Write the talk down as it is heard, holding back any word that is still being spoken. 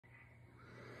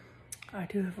I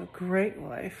do have a great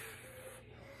life.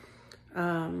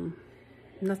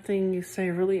 Nothing you say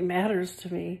really matters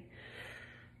to me.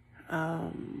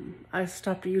 I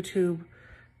stopped YouTube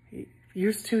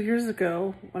 2 years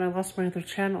ago when I lost my other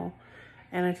channel,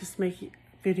 and I just make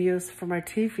videos for my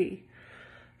TV.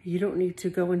 You don't need to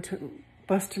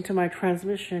bust into my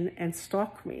transmission and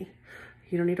stalk me.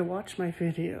 You don't need to watch my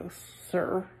videos,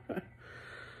 sir.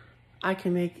 I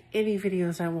can make any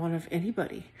videos I want of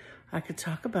anybody. I could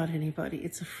talk about anybody.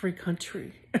 It's a free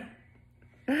country.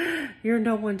 You're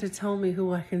no one to tell me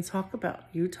who I can talk about.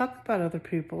 You talk about other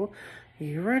people.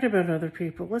 You write about other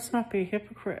people. Let's not be a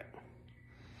hypocrite.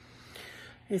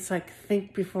 It's like,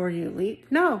 think before you leap.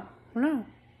 No.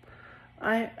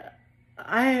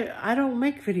 I don't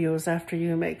make videos after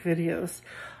you make videos.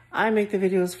 I make the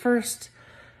videos first,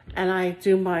 and I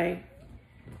do my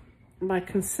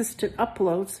consistent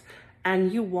uploads,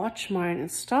 and you watch mine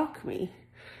and stalk me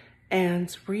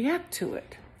and react to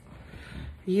it.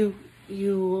 You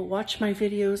watch my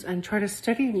videos and try to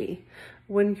study me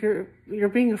when you're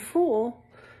being a fool,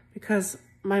 because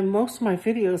most of my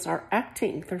videos are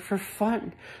acting. They're for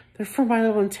fun. They're for my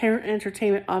little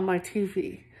entertainment on my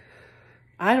TV.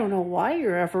 I don't know why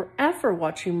you're ever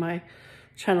watching my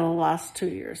channel the last 2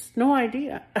 years. No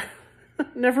idea.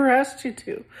 Never asked you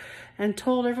to. And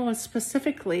told everyone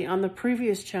specifically on the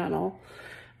previous channel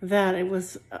that it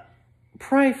was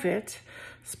private,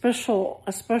 a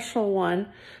special one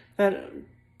that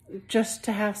just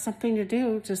to have something to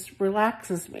do just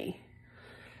relaxes me.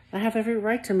 I have every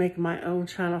right to make my own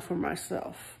channel for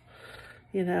myself,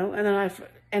 you know. And then I've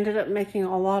ended up making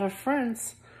a lot of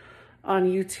friends on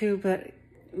YouTube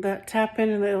that tap in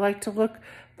and they like to look,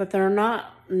 but they're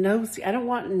not nosy. I don't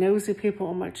want nosy people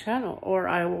on my channel, or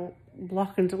I will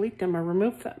block and delete them or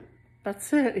remove them.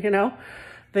 That's it, you know.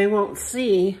 They won't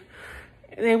see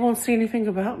anything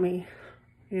about me,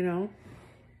 you know.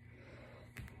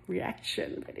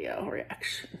 Reaction.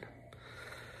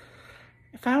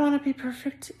 If I want to be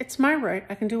perfect, it's my right.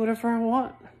 I can do whatever I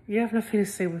want. You have nothing to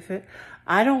say with it.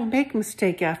 I don't make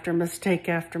mistake after mistake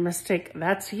after mistake.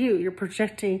 That's you. You're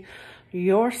projecting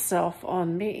yourself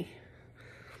on me.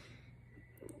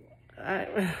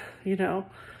 You know.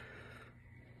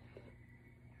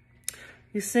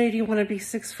 You say, do you want to be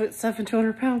 6'7",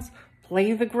 200 pounds?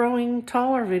 Play the growing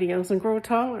taller videos and grow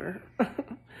taller.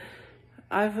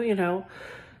 you know,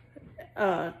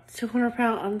 200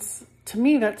 pounds, to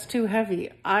me, that's too heavy.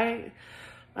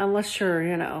 Unless you're,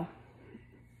 you know,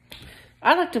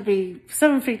 I like to be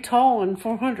 7 feet tall and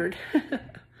 400.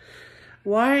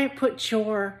 Why put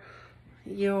your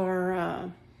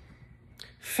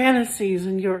fantasies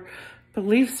and your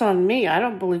beliefs on me? I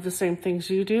don't believe the same things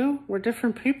you do. We're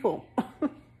different people.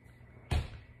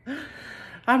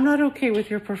 I'm not okay with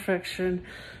your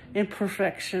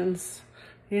imperfections,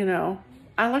 you know.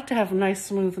 I like to have nice,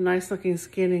 smooth, nice looking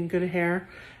skin and good hair,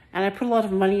 and I put a lot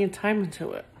of money and time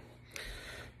into it,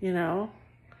 you know.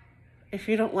 If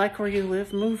you don't like where you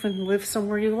live, move and live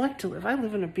somewhere you like to live. I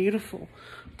live in a beautiful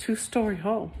 2-story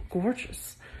home,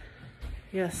 gorgeous.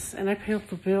 Yes, and I pay all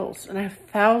the bills, and I have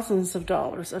thousands of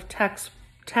dollars of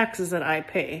taxes that I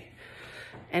pay,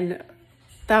 and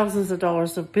thousands of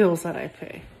dollars of bills that I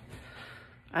pay.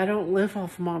 I don't live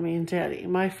off mommy and daddy.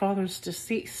 My father's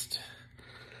deceased,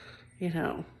 you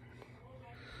know.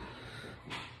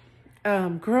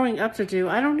 Growing up to do,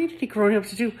 I don't need any growing up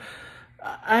to do.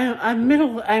 I'm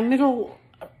middle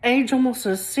age, almost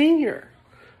a senior.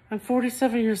 I'm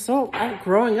 47 years old. I'm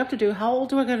growing up to do. How old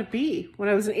do I gotta be? When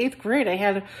I was in 8th grade, I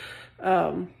had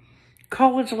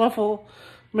college level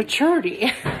maturity,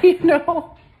 you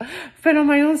know. I've been on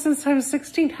my own since I was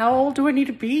 16. How old do I need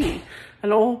to be?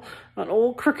 An old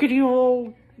crookedy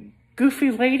old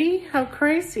goofy lady? How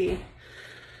crazy.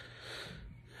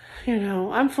 You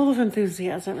know, I'm full of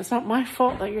enthusiasm. It's not my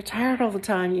fault that you're tired all the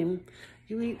time.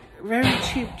 You eat very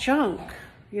cheap junk.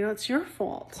 You know, it's your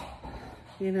fault.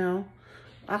 You know,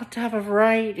 I have to have a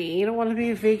variety. You don't want to be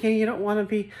a vegan. You don't want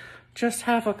to just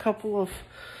have a couple of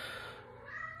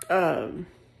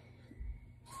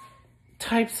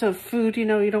types of food. You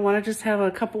know, you don't want to just have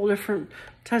a couple different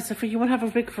types of food. You want to have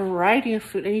a big variety of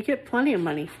food, and you get plenty of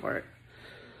money for it.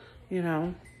 You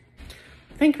know,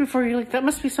 think before you like. That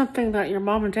must be something that your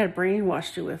mom and dad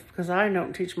brainwashed you with, because I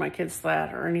don't teach my kids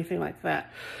that or anything like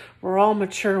that. We're all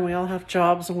mature, and we all have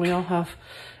jobs, and we all have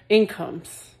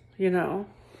incomes. You know,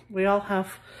 we all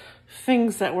have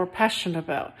things that we're passionate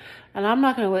about, and I'm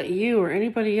not going to let you or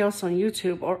anybody else on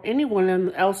YouTube or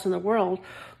anyone else in the world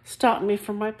stop me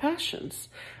from my passions.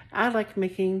 I like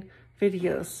making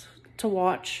videos to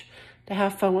watch, to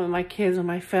have fun with my kids and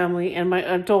my family and my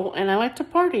adult, and I like to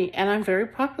party, and I'm very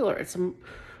popular. It's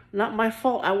Not my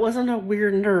fault. I wasn't a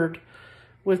weird nerd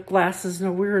with glasses and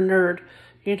a weird nerd,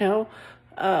 you know.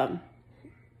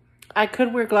 I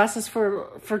could wear glasses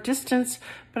for distance,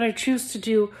 but I choose to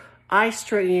do eye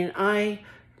straightening, eye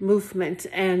movement,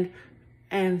 and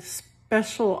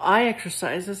special eye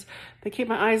exercises that keep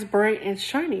my eyes bright and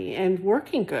shiny and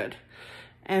working good.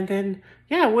 And then,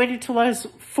 yeah, I waited till I was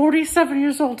 47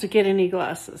 years old to get any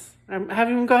glasses. I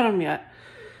haven't even got them yet,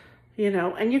 you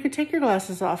know. And you can take your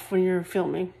glasses off when you're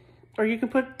filming, or you can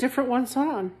put different ones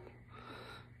on,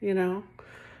 you know.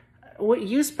 What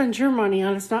you spend your money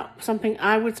on is not something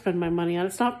I would spend my money on.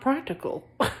 It's not practical.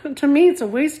 To me, it's a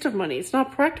waste of money. It's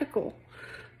not practical,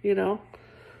 you know.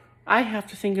 I have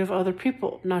to think of other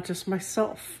people, not just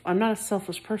myself. I'm not a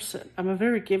selfish person. I'm a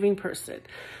very giving person.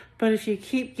 But if you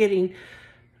keep getting,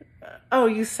 oh,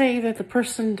 you say that the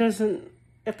person doesn't,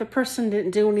 if the person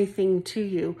didn't do anything to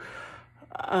you,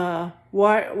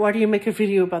 why do you make a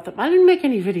video about them? I didn't make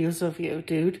any videos of you,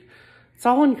 dude. It's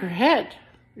all in your head.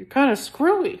 You're kind of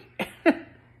screwy.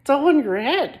 It's all in your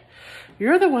head.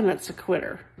 You're the one that's a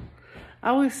quitter. I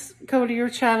always go to your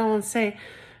channel and say,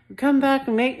 come back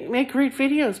and make great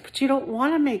videos, but you don't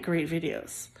want to make great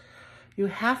videos. You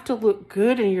have to look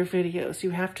good in your videos.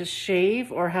 You have to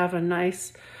shave or have a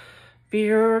nice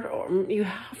beard, or you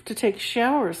have to take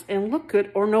showers and look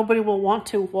good, or nobody will want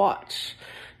to watch.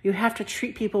 You have to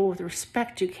treat people with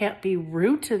respect. You can't be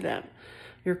rude to them.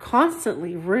 You're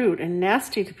constantly rude and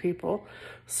nasty to people.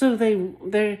 So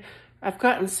I've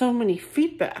gotten so many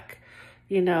feedback,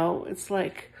 you know. It's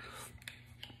like,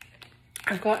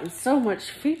 I've gotten so much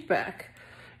feedback,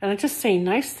 and I just say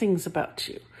nice things about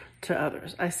you to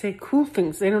others. I say cool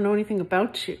things. They don't know anything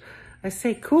about you. I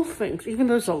say cool things, even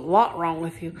though there's a lot wrong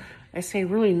with you. I say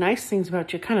really nice things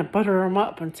about you, kind of butter them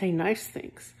up and say nice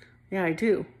things. Yeah, I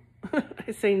do.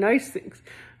 I say nice things.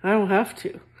 I don't have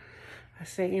to. I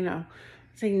say, you know,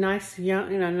 nice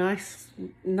young, you know,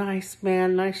 nice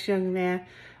man, nice young man,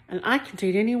 and I can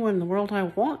date anyone in the world I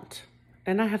want,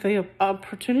 and I have the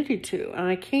opportunity to, and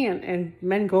I can, and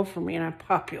men go for me, and I'm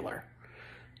popular.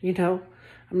 You know,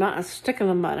 I'm not a stick in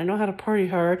the mud. I know how to party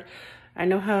hard. I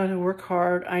know how to work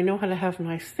hard. I know how to have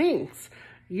nice things.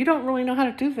 You don't really know how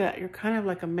to do that. You're kind of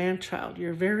like a man-child.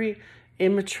 You're very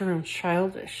immature and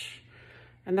childish,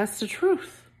 and that's the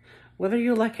truth, whether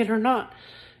you like it or not.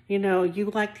 You know, you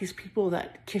like these people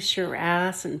that kiss your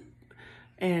ass and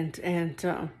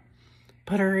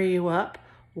butter you up.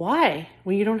 Why?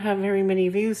 When you don't have very many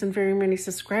views and very many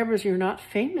subscribers, you're not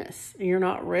famous. You're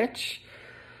not rich.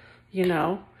 You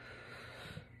know,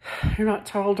 you're not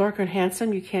tall, dark, and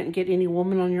handsome. You can't get any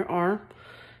woman on your arm.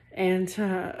 And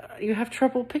you have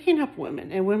trouble picking up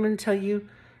women. And women tell you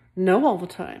no all the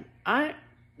time.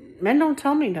 Men don't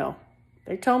tell me no.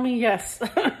 They tell me yes.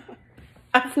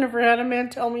 I've never had a man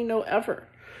tell me no ever.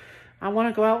 I want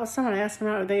to go out with someone. I ask them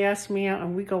out, or they ask me out,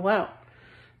 and we go out.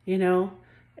 You know,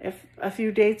 if a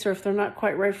few dates, or if they're not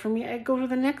quite right for me, I go to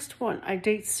the next one. I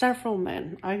date several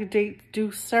men.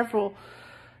 Do several,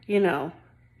 you know.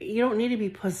 You don't need to be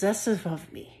possessive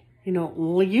of me. You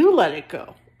know, you let it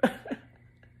go.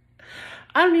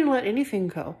 I don't need to let anything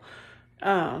go.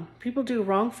 People do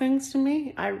wrong things to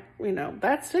me. You know,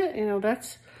 that's it. You know,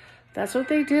 that's what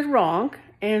they did wrong.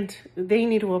 And they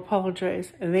need to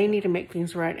apologize, and they need to make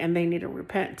things right, and they need to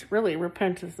repent. Really,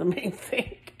 repent is the main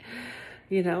thing,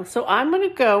 you know. So I'm going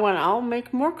to go, and I'll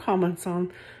make more comments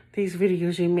on these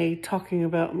videos you made talking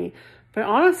about me. But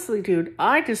honestly, dude,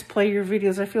 I just play your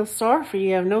videos. I feel sorry for you.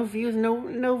 You have no views,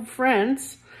 no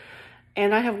friends.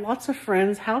 And I have lots of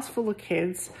friends, house full of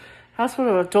kids, house full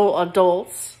of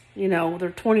adults, you know,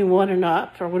 they're 21 and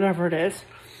up, or whatever it is.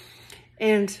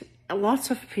 And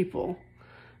lots of people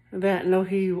that know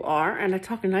who you are, and I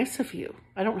talk nice of you.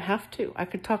 I don't have to. I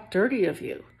could talk dirty of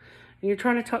you. And you're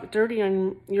trying to talk dirty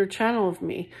on your channel of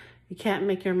me. You can't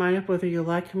make your mind up whether you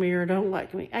like me or don't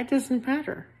like me. It doesn't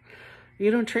matter.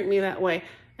 You don't treat me that way.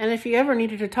 And if you ever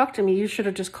needed to talk to me, you should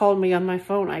have just called me on my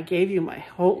phone. I gave you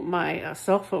my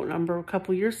cell phone number a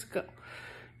couple years ago.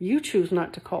 You choose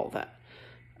not to call that.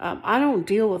 I don't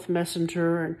deal with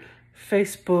Messenger and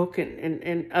Facebook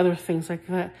and other things like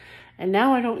that. And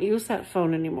now I don't use that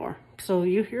phone anymore. So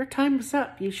your time is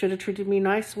up. You should have treated me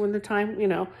nice when the time, you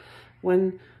know,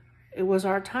 when it was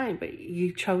our time. But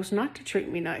you chose not to treat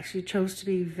me nice. You chose to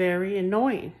be very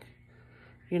annoying.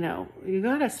 You know, you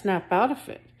got to snap out of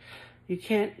it. You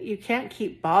can't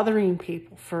keep bothering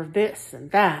people for this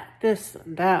and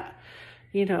that.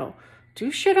 You know, do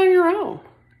shit on your own.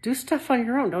 Do stuff on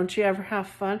your own. Don't you ever have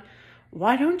fun?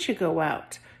 Why don't you go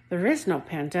out? There is no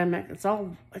pandemic. It's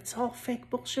all fake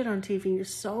bullshit on TV. You're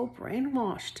so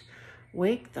brainwashed.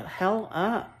 Wake the hell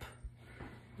up.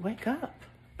 Wake up.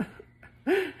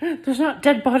 There's not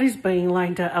dead bodies being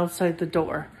lined up outside the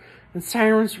door and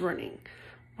sirens running.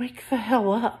 Wake the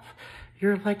hell up.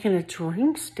 You're like in a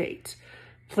dream state.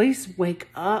 Please wake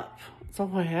up. That's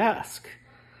all I ask.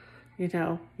 You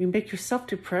know, you make yourself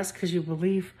depressed because you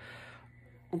believe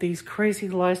these crazy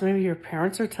lies. Maybe your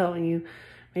parents are telling you.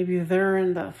 Maybe they're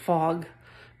in the fog.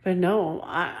 But no,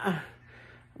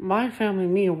 my family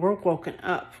and me, we're woken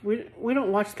up. We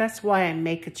don't watch. That's why I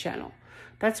make a channel.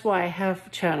 That's why I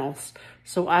have channels.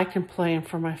 So I can plan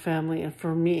for my family and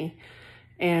for me.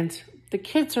 And the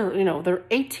kids are, you know, they're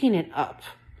 18 and up.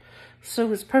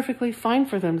 So it's perfectly fine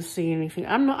for them to see anything.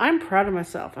 I'm proud of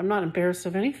myself. I'm not embarrassed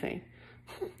of anything.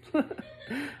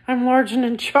 I'm large and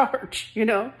in charge, you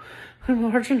know. I'm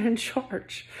large and in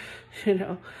charge, you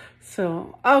know.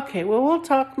 So, okay, well, we'll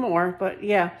talk more. But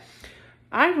yeah,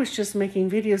 I was just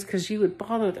making videos because you would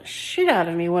bother the shit out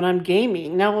of me when I'm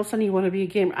gaming. Now all of a sudden you want to be a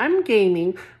gamer. I'm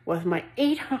gaming with my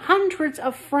 800s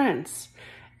of friends.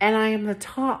 And I am the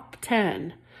top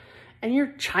 10. And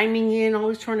you're chiming in,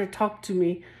 always trying to talk to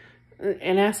me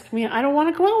and ask me. I don't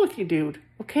want to go out with you, dude.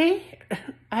 Okay?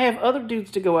 I have other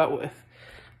dudes to go out with.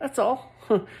 That's all.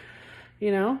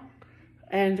 You know?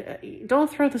 And don't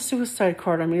throw the suicide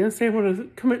card on me. Don't say I'm going to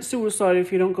commit suicide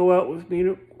if you don't go out with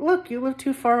me. Look, you live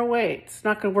too far away. It's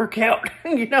not going to work out,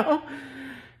 you know?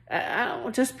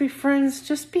 Just be friends.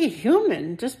 Just be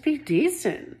human. Just be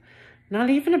decent. Not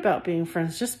even about being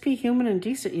friends. Just be human and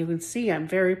decent. You can see I'm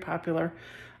very popular.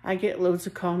 I get loads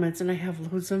of comments, and I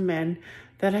have loads of men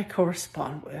that I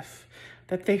correspond with,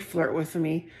 that they flirt with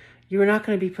me. You're not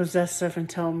going to be possessive and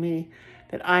tell me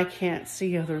that I can't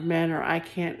see other men or I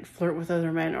can't flirt with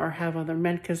other men or have other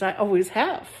men, because I always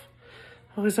have.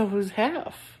 Always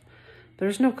have.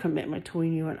 There's no commitment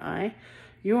between you and I.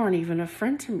 You aren't even a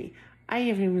friend to me. I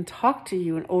haven't even talked to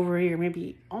you in over a year,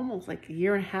 maybe almost like a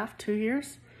year and a half, 2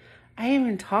 years. I haven't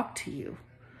even talked to you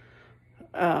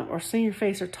or seen your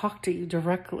face or talked to you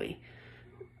directly.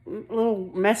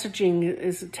 Little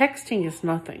texting is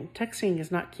nothing. Texting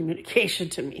is not communication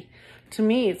to me. To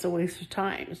me, it's a waste of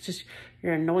time. It's just,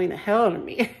 you're annoying the hell out of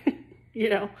me. You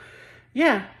know?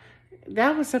 Yeah,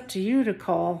 that was up to you to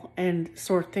call and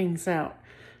sort things out.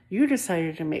 You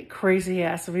decided to make crazy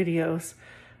ass videos.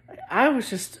 I was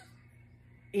just,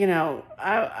 you know,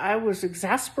 I was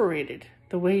exasperated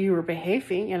the way you were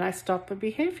behaving, and I stopped the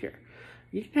behavior.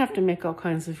 You didn't have to make all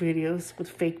kinds of videos with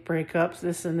fake breakups,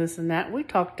 this and this and that. We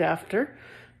talked after.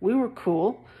 We were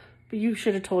cool. But you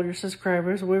should have told your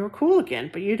subscribers we were cool again.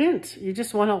 But you didn't. You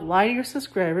just want to lie to your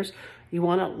subscribers. You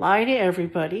want to lie to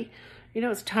everybody. You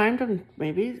know, it's time to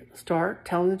maybe start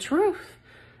telling the truth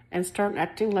and start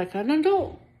acting like an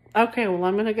adult. Okay, well,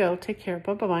 I'm going to go. Take care.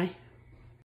 Bye-bye.